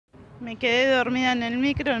Me quedé dormida en el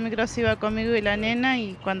micro se iba conmigo y la nena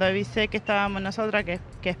y cuando avisé que estábamos nosotras, que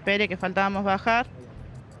espere, que faltábamos bajar,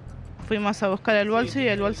 fuimos a buscar el bolso y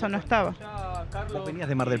el bolso no estaba. Vos venías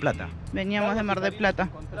de Mar del Plata. Veníamos de Mar del Plata.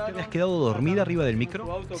 ¿Te habías quedado dormida arriba del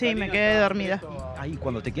micro? Sí, me quedé dormida. Ahí,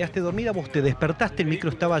 cuando te quedaste dormida, vos te despertaste, el micro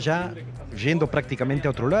estaba ya yendo prácticamente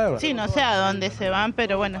a otro lado. Sí, no sé a dónde se van,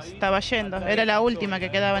 pero bueno, estaba yendo. Era la última que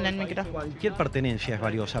quedaba en el micro. Cualquier pertenencia es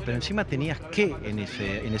valiosa, pero encima tenías qué en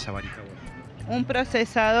esa varija. Un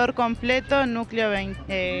procesador completo, núcleo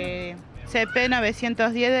 20, CP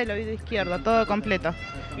 910 del oído izquierdo, todo completo.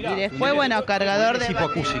 Y después, bueno, cargador de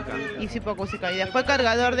hipoacúsica. hipoacúsica. Y después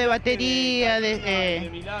cargador de batería,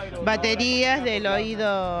 baterías del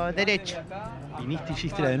oído derecho. Viniste,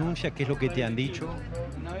 hiciste la denuncia, ¿qué es lo que te han dicho?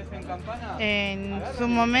 En su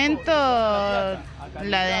momento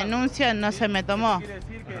la denuncia no se me tomó.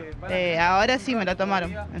 Ahora sí me la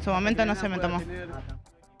tomaron. En su momento no se me tomó.